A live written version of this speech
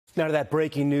Now to that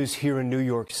breaking news here in New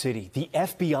York City. The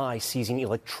FBI seizing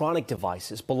electronic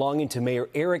devices belonging to Mayor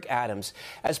Eric Adams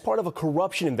as part of a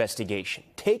corruption investigation,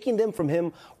 taking them from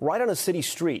him right on a city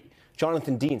street.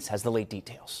 Jonathan Dienst has the late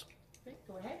details.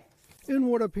 Go ahead. In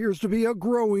what appears to be a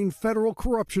growing federal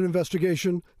corruption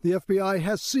investigation, the FBI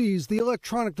has seized the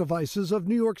electronic devices of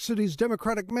New York City's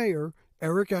Democratic Mayor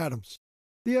Eric Adams.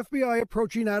 The FBI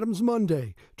approaching Adams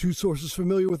Monday. Two sources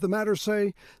familiar with the matter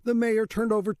say the mayor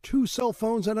turned over 2 cell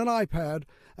phones and an iPad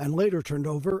and later turned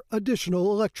over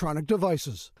additional electronic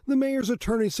devices. The mayor's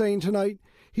attorney saying tonight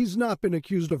he's not been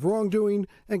accused of wrongdoing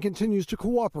and continues to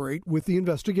cooperate with the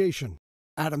investigation.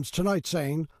 Adams tonight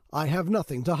saying, "I have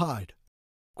nothing to hide."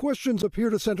 Questions appear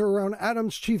to center around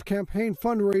Adams' chief campaign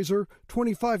fundraiser,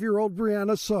 25-year-old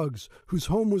Brianna Suggs, whose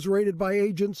home was raided by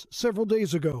agents several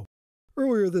days ago.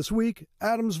 Earlier this week,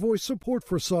 Adams voiced support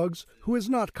for Suggs, who has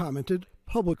not commented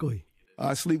publicly.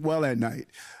 I sleep well at night.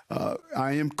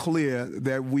 I am clear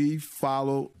that we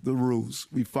follow the rules.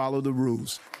 We follow the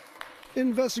rules.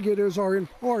 Investigators are in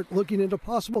part looking into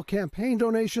possible campaign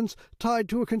donations tied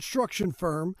to a construction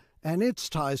firm and its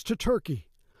ties to Turkey.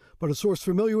 But a source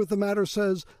familiar with the matter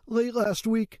says late last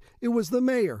week it was the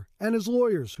mayor and his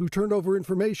lawyers who turned over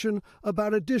information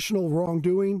about additional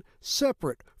wrongdoing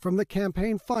separate from the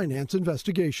campaign finance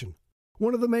investigation.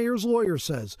 One of the mayor's lawyers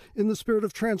says, in the spirit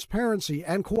of transparency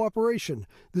and cooperation,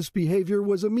 this behavior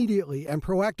was immediately and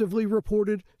proactively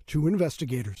reported to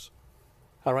investigators.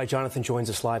 All right, Jonathan joins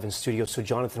us live in studio. So,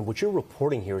 Jonathan, what you're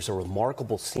reporting here is a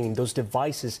remarkable scene. Those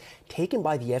devices taken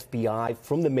by the FBI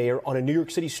from the mayor on a New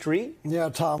York City street? Yeah,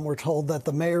 Tom, we're told that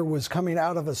the mayor was coming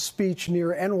out of a speech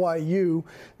near NYU.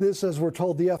 This, as we're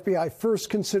told, the FBI first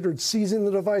considered seizing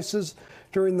the devices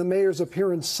during the mayor's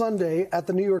appearance Sunday at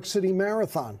the New York City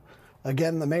Marathon.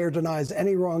 Again, the mayor denies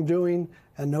any wrongdoing,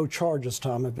 and no charges,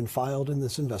 Tom, have been filed in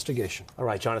this investigation. All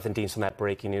right, Jonathan Dienst on that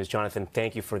breaking news. Jonathan,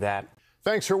 thank you for that.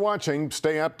 Thanks for watching.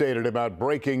 Stay updated about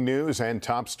breaking news and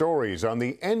top stories on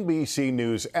the NBC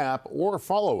News app or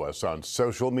follow us on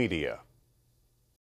social media.